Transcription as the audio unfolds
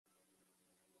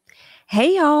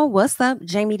Hey y'all, what's up?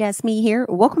 JamiThatsMe here.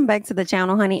 Welcome back to the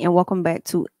channel, honey, and welcome back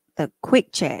to the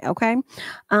quick chat. Okay.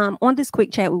 On this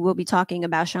quick chat, we will be talking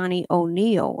about Shaunie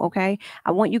O'Neal. Okay.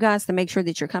 I want you guys to make sure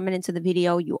that you're coming into the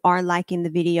video, you are liking the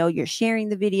video, you're sharing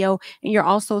the video, and you're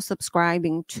also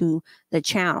subscribing to the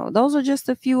channel. Those are just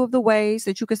a few of the ways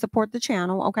that you can support the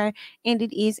channel. Okay. And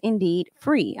it is indeed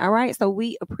free. All right. So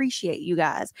we appreciate you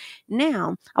guys.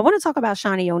 Now, I want to talk about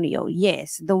Shaunie O'Neal.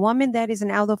 Yes, the woman that is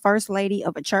now the first lady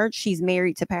of a church. She's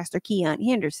married to Pastor Keon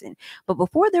Henderson. But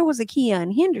before there was a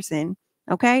Keon Henderson,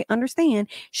 okay, understand,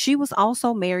 she was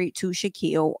also married to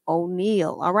Shaquille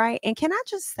O'Neal. All right. And can I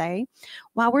just say,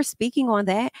 while we're speaking on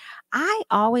that, I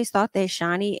always thought that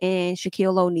Shaunie and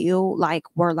Shaquille O'Neal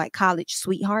were like college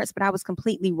sweethearts, but I was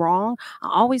completely wrong. I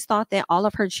always thought that all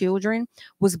of her children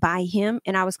was by him,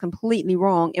 and I was completely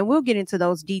wrong. And we'll get into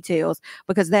those details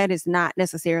because that is not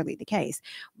necessarily the case.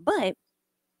 But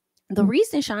the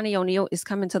reason Shaunie O'Neal is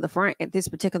coming to the front at this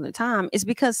particular time is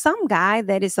because some guy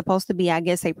that is supposed to be, I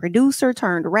guess, a producer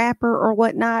turned rapper or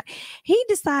whatnot, he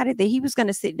decided that he was going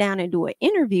to sit down and do an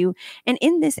interview. And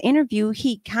in this interview,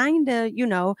 he kind of,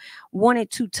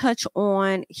 wanted to touch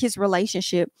on his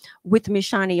relationship with Miss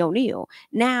Shaunie O'Neal.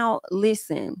 Now,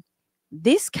 listen,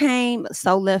 this came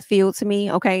so left field to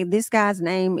me. Okay, this guy's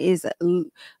name is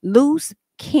Luce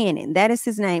Cannon. That is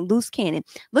his name, Luce Cannon.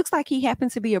 Looks like he happened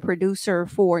to be a producer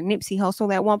for Nipsey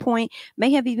Hussle at one point,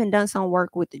 may have even done some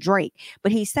work with Drake,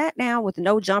 but he sat down with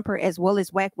No Jumper as well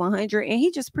as Whack 100, and he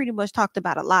just pretty much talked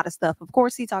about a lot of stuff. Of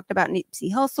course, he talked about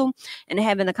Nipsey Hussle and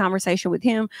having a conversation with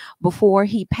him before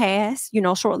he passed,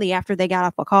 shortly after they got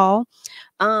off a call.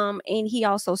 And he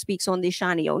also speaks on this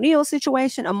Shaunie O'Neal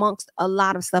situation amongst a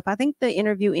lot of stuff. I think the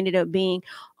interview ended up being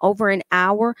over an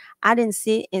hour. I didn't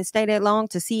sit and stay that long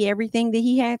to see everything that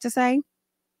he had to say.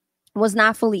 Was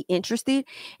not fully interested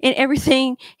in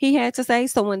everything he had to say.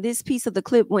 So when this piece of the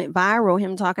clip went viral,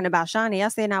 him talking about Shaunie, I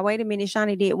said, now wait a minute,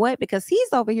 Shaunie did what? Because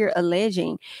he's over here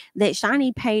alleging that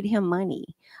Shaunie paid him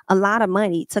money, a lot of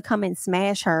money, to come and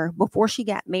smash her before she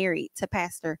got married to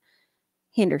Pastor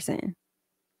Henderson.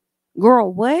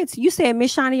 Girl, what? You said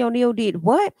Miss Shaunie O'Neal did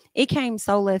what? It came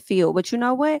so left field. But you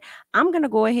know what? I'm going to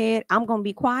go ahead. I'm going to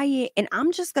be quiet. And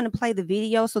I'm just going to play the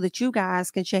video so that you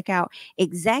guys can check out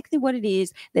exactly what it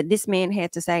is that this man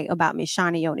had to say about Miss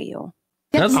Shaunie O'Neal.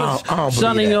 That's what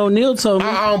Shaunie O'Neal told me.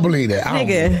 I don't believe that.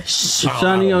 Nigga.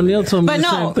 Shaunie O'Neal told me the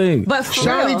same thing. But for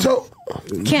Shaunie told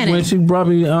Cannon, when she brought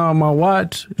me my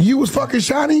watch. You was fucking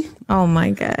Shaunie? Oh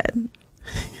my God.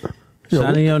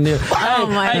 Shaunie O'Neal. Oh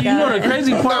my God. You know the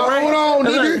crazy part, right? Hold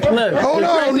on, nigga. Look, hold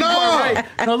on, no. Right?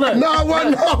 No, look.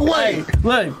 No, wait. Hey,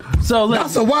 look. So look.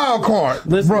 That's a wild card,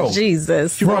 listen, bro.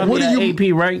 Jesus. She brought me an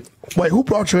AP, right? Wait, who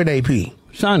brought you an AP?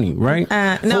 Shaunie, right?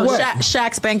 No,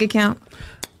 Shaq's bank account.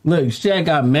 Look, Shaq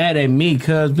got mad at me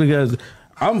because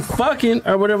I'm fucking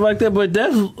or whatever like that. But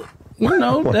that's,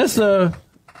 that's a.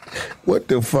 What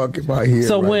the fuck am I here?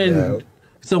 So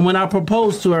when I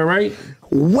proposed to her, right?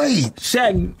 Wait,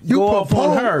 Shaq go off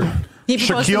on her.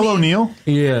 Shaquille O'Neal?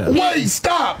 Yeah. Wait,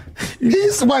 stop.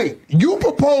 You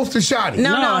proposed to Shaunie?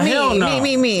 No,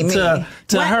 me.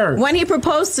 To her. When he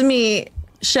proposed to me,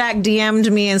 Shaq DM'd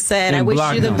me and said, I wish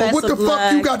you the best But what the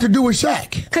fuck you got to do with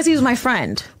Shaq? Because he was my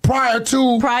friend. Prior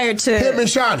to him and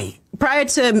Shaunie? Prior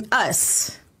to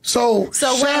us. So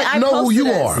Shaq when I know who you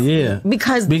are? Yeah.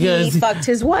 Because he fucked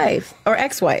his wife or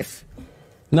ex-wife.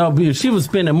 No, she was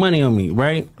spending money on me,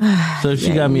 right? So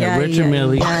she got me a Richard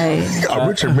Millie. You got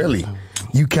Richard Millie.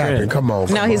 You capping? Come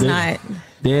on. No, he's not.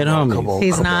 Dead homie.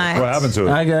 He's not. What happened to it?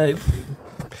 I got.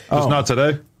 It's not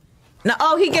today. No.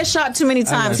 Oh, he gets shot too many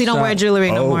times. He don't wear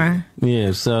jewelry no more.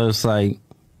 Yeah. So it's like,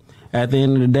 at the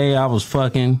end of the day, I was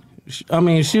fucking. I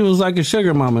mean, she was like a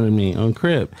sugar mama to me on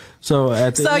crib. So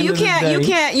at the end you of the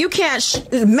day, you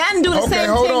can't. Men do the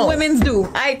same thing women do.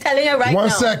 I telling you right now. 1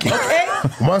 second. Okay?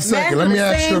 1 second. Let me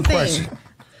ask you a question.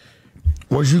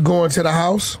 Was you going to the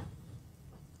house?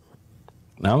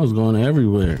 I was going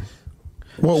everywhere.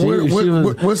 Well,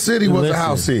 what city was the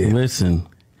house in? Listen.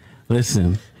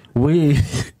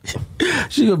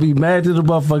 She gonna be mad to the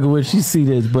motherfucker when she see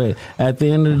this, but at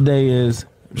the end of the day is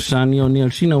Shaunie O'Neal,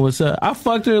 she know what's up. I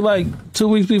fucked her like 2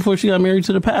 weeks before she got married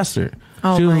to the pastor.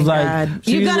 Oh she was God.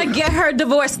 You gotta get her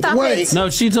divorced. Stop it. No,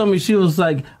 she told me, she was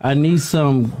like, I need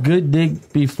some good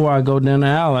dick before I go down the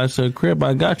aisle. I said, Crip,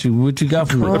 I got you. What you got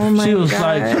for me? Oh she was God.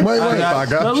 like, I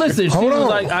got no, listen, she was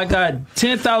like, I got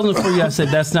 10,000 for you. I said,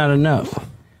 that's not enough.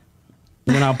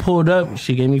 When I pulled up,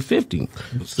 she gave me 50.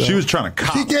 So. She was trying to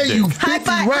cop. She gave you 50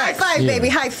 racks. High five, baby.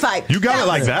 High five. You got it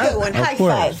like that? Good one. High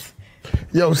five.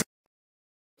 Yo.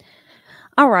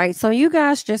 All right, so you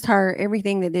guys just heard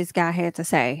everything that this guy had to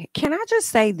say. Can I just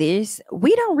say this?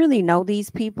 We don't really know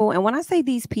these people. And when I say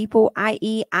these people,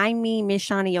 i.e., I mean Miss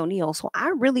Shaunie O'Neal. So I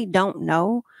really don't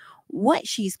know what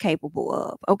she's capable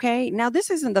of. Okay. Now, this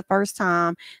isn't the first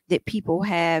time that people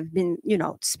have been,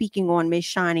 speaking on Miss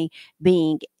Shaunie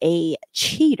being a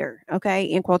cheater. Okay.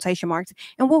 In quotation marks.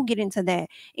 And we'll get into that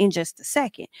in just a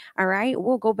second. All right.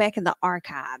 We'll go back in the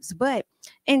archives, but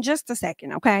in just a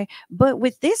second. Okay. But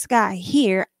with this guy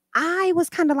here, I was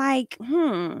kind of like,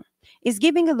 it's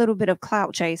giving a little bit of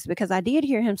clout chase, because I did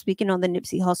hear him speaking on the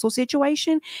Nipsey Hussle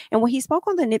situation. And when he spoke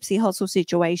on the Nipsey Hussle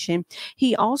situation,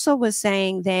 he also was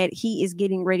saying that he is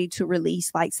getting ready to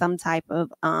release like some type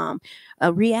of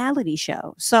a reality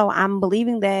show. So I'm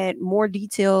believing that more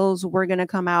details were going to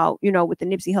come out, with the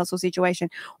Nipsey Hussle situation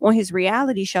on his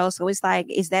reality show. So it's like,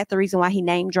 is that the reason why he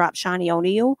name dropped Shaunie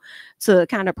O'Neal to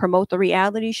kind of promote the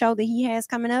reality show that he has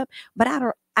coming up? But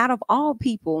out of all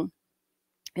people,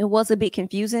 it was a bit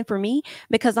confusing for me,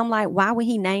 because I'm like, why would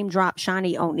he name drop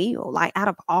Shaunie O'Neal? Like, out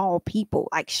of all people,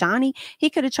 like Shaunie, he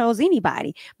could have chose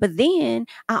anybody. But then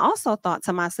I also thought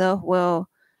to myself, well,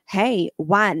 hey,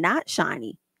 why not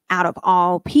Shaunie out of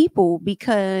all people?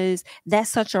 Because that's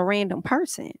such a random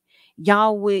person.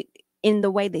 Y'all would, in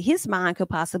the way that his mind could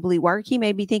possibly work, he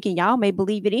may be thinking y'all may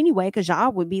believe it anyway, because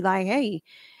y'all would be like, hey,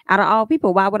 out of all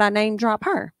people, why would I name drop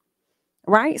her?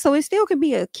 Right. So it still could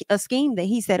be a scheme that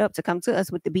he set up to come to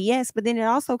us with the BS, but then it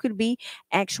also could be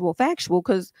actual factual,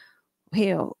 because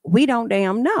hell, we don't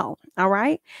damn know. All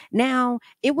right. Now,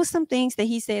 it was some things that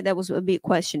he said that was a bit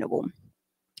questionable.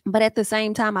 But at the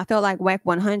same time, I felt like WAC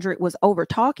 100 was over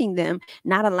talking them,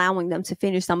 not allowing them to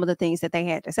finish some of the things that they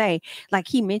had to say. Like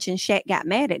he mentioned, Shaq got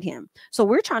mad at him. So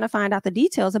we're trying to find out the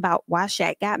details about why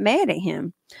Shaq got mad at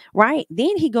him. Right.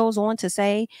 Then he goes on to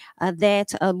say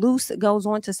that Luce goes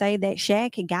on to say that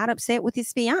Shaq got upset with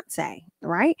his fiance.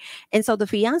 Right. And so the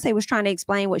fiance was trying to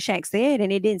explain what Shaq said,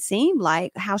 and it didn't seem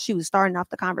like how she was starting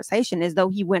off the conversation as though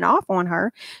he went off on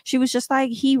her. She was just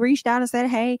like, he reached out and said,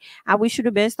 hey, I wish you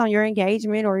the best on your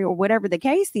engagement, or whatever the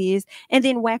case is. And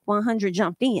then WAC 100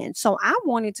 jumped in. So I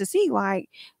wanted to see, like,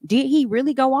 did he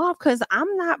really go off? Because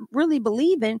I'm not really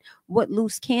believing what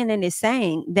Luce Cannon is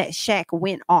saying, that Shaq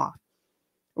went off.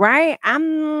 Right.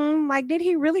 I'm like, did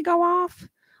he really go off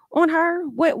on her?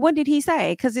 What did he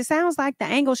say? Because it sounds like the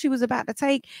angle she was about to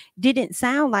take didn't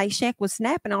sound like Shaq was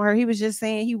snapping on her. He was just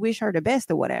saying he wished her the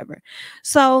best or whatever.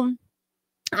 So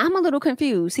I'm a little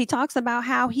confused. He talks about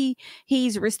how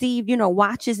he's received,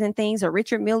 watches and things, or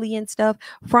Richard Mille and stuff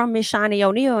from Miss Shaunie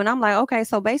O'Neal. And I'm like, okay,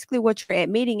 so basically what you're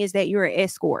admitting is that you're an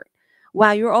escort.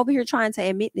 While you're over here trying to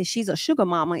admit that she's a sugar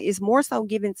mama, is more so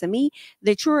given to me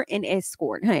that you're an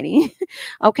escort, honey.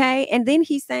 Okay. And then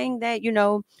he's saying that,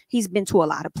 he's been to a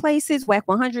lot of places. WAC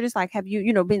 100 is like, have you,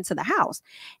 been to the house?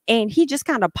 And he just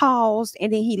kind of paused,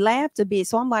 and then he laughed a bit.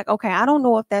 So I'm like, okay, I don't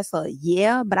know if that's a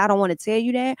yeah, but I don't want to tell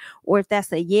you that, or if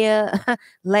that's a yeah,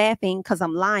 laughing because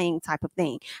I'm lying type of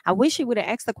thing. I wish he would have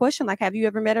asked the question, like, have you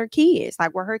ever met her kids?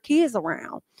 Like, were her kids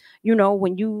around?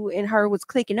 When you and her was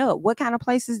clicking up, what kind of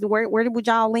places, where would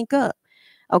y'all link up?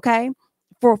 Okay.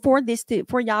 For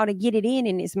y'all to get it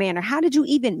in this manner. How did you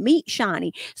even meet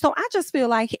Shaunie? So I just feel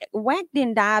like WAC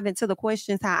didn't dive into the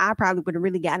questions how I probably would have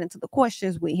really got into the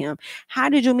questions with him. How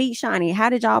did you meet Shaunie? How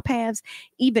did y'all paths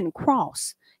even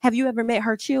cross? Have you ever met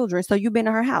her children? So you've been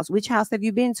to her house. Which house have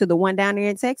you been to? The one down there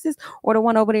in Texas, or the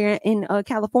one over there in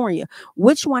California?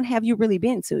 Which one have you really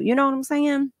been to? You know what I'm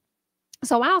saying?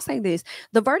 So I'll say this,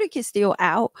 the verdict is still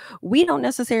out. We don't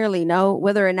necessarily know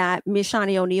whether or not Miss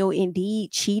Shaunie O'Neal indeed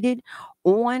cheated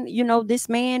on, this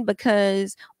man,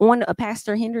 because on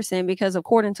Pastor Henderson, because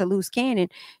according to Luce Cannon,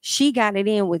 she got it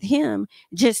in with him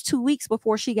just 2 weeks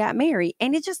before she got married.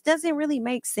 And it just doesn't really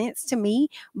make sense to me.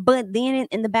 But then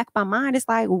in the back of my mind, it's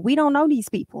like, we don't know these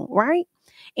people, right?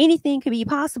 Anything could be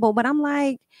possible. But I'm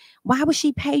like, why would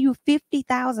she pay you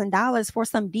 $50,000 for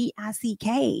some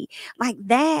DICK? Like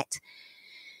that?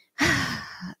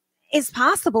 It's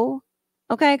possible.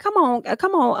 Okay, come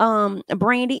on,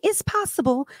 Brandy. It's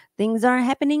possible. Things are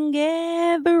happening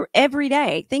every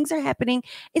day. Things are happening.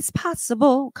 It's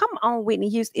possible. Come on, Whitney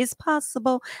Houston. It's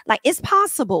possible. Like, it's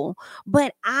possible.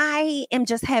 But I am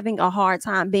just having a hard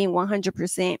time being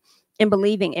 100% and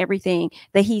believing everything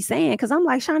that he's saying. Because I'm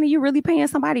like, Shaunie, you really paying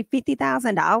somebody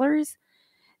 $50,000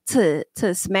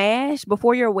 to smash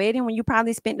before your wedding, when you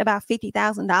probably spent about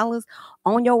 $50,000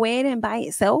 on your wedding by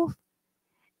itself?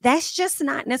 That's just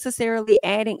not necessarily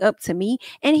adding up to me.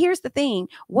 And here's the thing.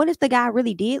 What if the guy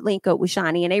really did link up with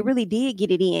Shaunie and they really did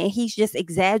get it in? He's just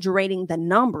exaggerating the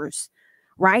numbers,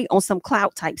 right? On some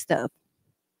clout type stuff.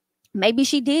 Maybe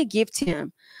she did gift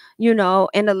him, you know,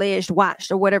 and alleged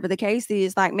watched or whatever the case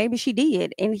is. Like maybe she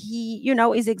did, and he, you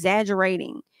know, is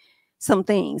exaggerating some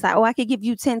things. Like, oh, I could give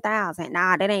you 10,000.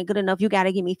 Nah, that ain't good enough. You got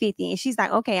to give me 50. And she's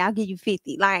like, okay, I'll give you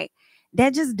 50. Like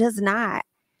that just does not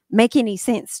make any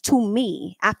sense to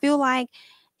me. I feel like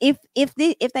if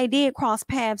they did cross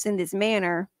paths in this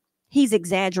manner, he's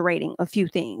exaggerating a few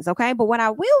things. Okay. But what I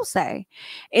will say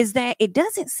is that it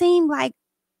doesn't seem like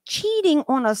cheating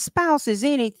on a spouse is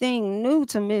anything new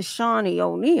to Miss Shaunie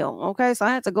O'Neal. Okay, so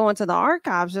I had to go into the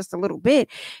archives just a little bit,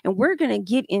 and we're going to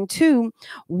get into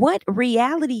what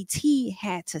Reality T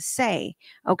had to say,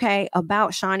 okay,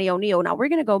 about Shaunie O'Neal. Now we're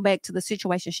going to go back to the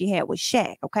situation she had with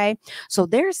Shaq. Okay, so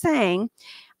they're saying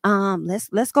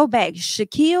let's go back.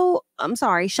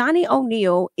 Shaunie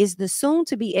O'Neal is the soon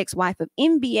to be ex-wife of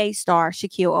NBA star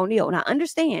Shaquille O'Neal. Now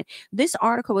understand, this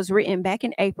article was written back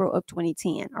in April of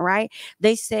 2010. All right,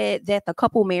 they said that the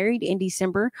couple married in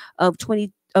December of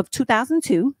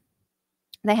 2002.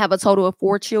 They have a total of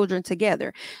 4 children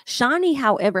together. Shaunie,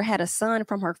 however, had a son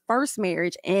from her first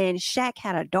marriage, and Shaq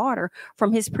had a daughter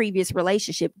from his previous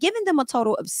relationship, giving them a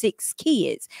total of 6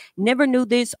 kids. Never knew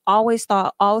this. Always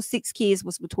thought all 6 kids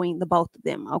was between the both of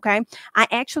them. Okay. I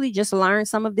actually just learned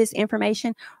some of this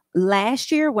information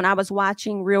last year when I was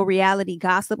watching Real Reality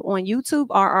Gossip on YouTube,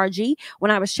 RRG. When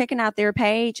I was checking out their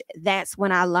page, that's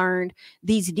when I learned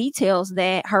these details,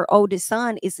 that her oldest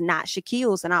son is not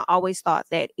Shaquille's, and I always thought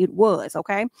that it was.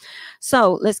 Okay,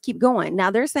 so let's keep going. Now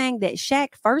they're saying that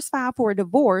Shaq first filed for a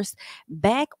divorce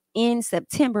back in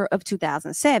September of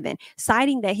 2007,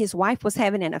 citing that his wife was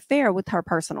having an affair with her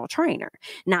personal trainer.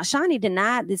 Now, Shaunie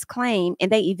denied this claim,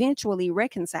 and they eventually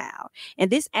reconciled.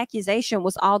 And this accusation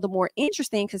was all the more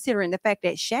interesting considering the fact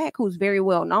that Shaq, who's very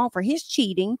well known for his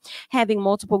cheating, having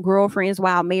multiple girlfriends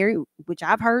while married, which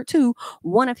I've heard too,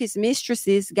 one of his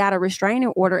mistresses got a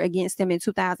restraining order against him in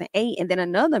 2008, and then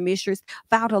another mistress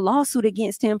filed a lawsuit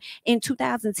against him in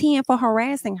 2010 for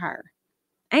harassing her.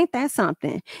 Ain't that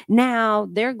something? Now,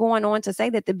 they're going on to say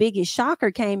that the biggest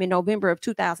shocker came in November of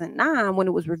 2009 when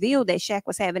it was revealed that Shaq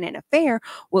was having an affair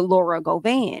with Laura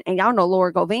Govan. And y'all know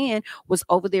Laura Govan was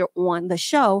over there on the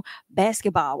show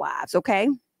Basketball Wives, okay?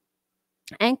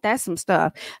 Ain't that some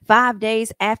stuff? 5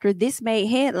 days after this made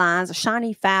headlines,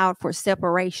 Shaunie filed for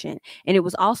separation. And it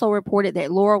was also reported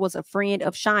that Laura was a friend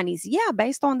of Shaunie's. Yeah,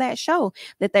 based on that show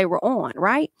that they were on,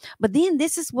 right? But then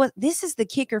this is the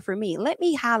kicker for me. Let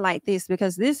me highlight this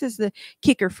because this is the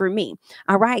kicker for me.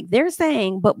 All right. They're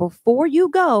saying, but before you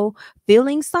go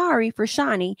feeling sorry for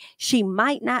Shaunie, she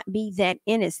might not be that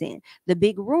innocent. The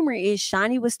big rumor is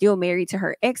Shaunie was still married to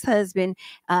her ex-husband,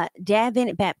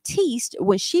 Davin Baptiste,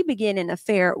 when she began an affair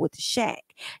with Shaq.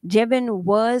 Devin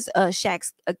was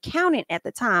Shaq's accountant at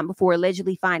the time before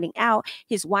allegedly finding out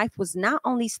his wife was not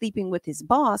only sleeping with his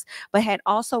boss, but had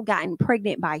also gotten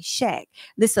pregnant by Shaq.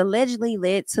 This allegedly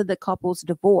led to the couple's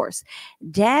divorce.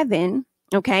 Davin,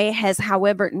 okay, has,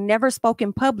 however, never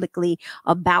spoken publicly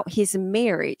about his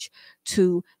marriage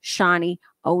to Shaunie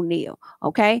O'Neal.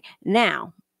 Okay,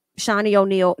 now Shaunie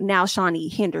O'Neal, now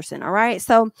Shaunie Henderson. All right,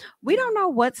 so we don't know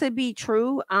what to be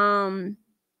true.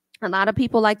 A lot of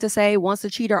people like to say once a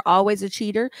cheater, always a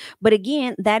cheater. But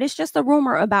again, that is just a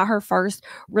rumor about her first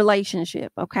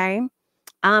relationship. Okay.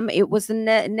 It was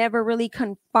never really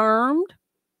confirmed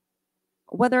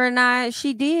whether or not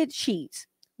she did cheat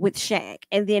with Shaq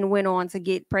and then went on to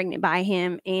get pregnant by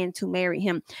him and to marry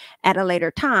him at a later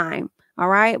time. All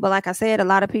right. But like I said, a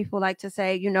lot of people like to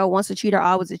say, you know, once a cheater,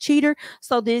 always a cheater.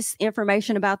 So this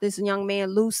information about this young man,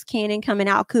 Luce Cannon, coming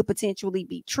out could potentially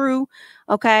be true.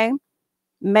 Okay.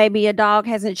 Maybe a dog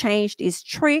hasn't changed its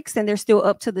tricks and they're still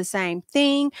up to the same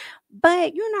thing.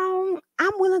 But, you know,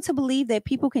 I'm willing to believe that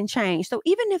people can change. So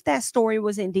even if that story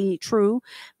was indeed true,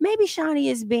 maybe Shaunie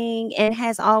is being and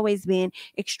has always been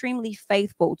extremely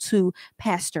faithful to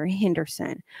Pastor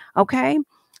Henderson. Okay,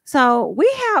 so we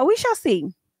shall see.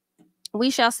 We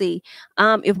shall see.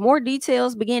 If more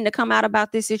details begin to come out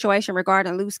about this situation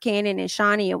regarding Luce Cannon and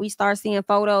Shaunie, and we start seeing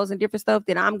photos and different stuff,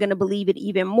 then I'm going to believe it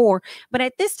even more. But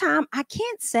at this time, I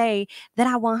can't say that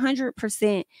I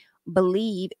 100%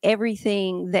 believe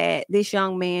everything that this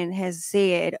young man has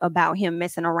said about him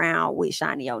messing around with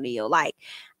Shaunie O'Neal. Like,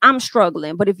 I'm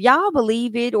struggling, but if y'all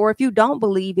believe it, or if you don't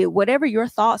believe it, whatever your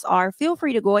thoughts are, feel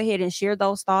free to go ahead and share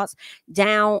those thoughts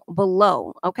down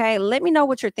below. Okay. Let me know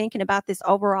what you're thinking about this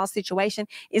overall situation.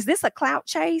 Is this a clout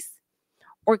chase,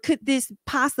 or could this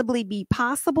possibly be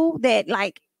possible that,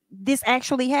 like, this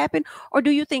actually happened? Or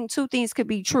do you think two things could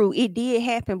be true? It did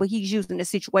happen, but he's using the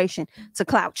situation to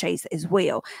clout chase as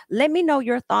well. Let me know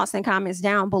your thoughts and comments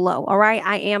down below. All right.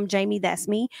 I am Jami. That's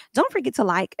me. Don't forget to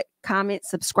like, comment,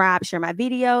 subscribe, share my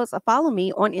videos, or follow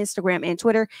me on Instagram and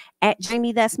Twitter at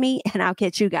JamiThatsMe. And I'll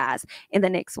catch you guys in the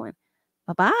next one.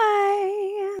 Bye-bye.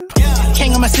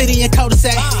 King of my city and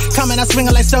cul-de-sac. Coming out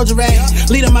swinging like soldier rag.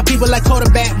 Leading my people like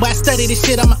quarterback. Boy, I study this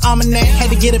shit, I'm an almanac. Had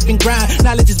to get up and grind.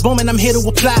 Knowledge is booming, I'm here to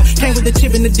apply. Came with the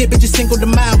chip and the dip, it just single the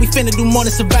mind. We finna do more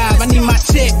than survive. I need my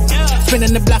check.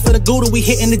 Spinning the block for the Gouda. We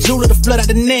hitting the jeweler to flood out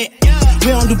the net. We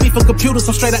don't do beef on computers,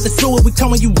 I'm straight out the sewer. We come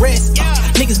when you rest.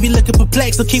 Niggas be looking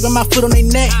perplexed, so keeping my foot on their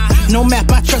neck. No map,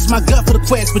 I trust my gut for the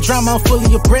quest. But drama, I'm fully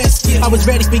abreast. I was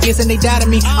ready for years and they doubted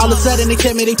me. All of a sudden they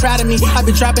tell me they proud of me. I've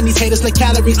been dropping these haters like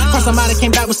calories. Cross them out, I came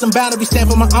back with some boundaries.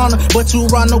 Stand for my honor, but too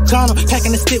raw, no corner.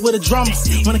 Packing the stick with a drummer.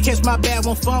 Wanna catch my bad,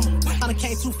 won't fumble. I done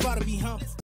came too far to be humble.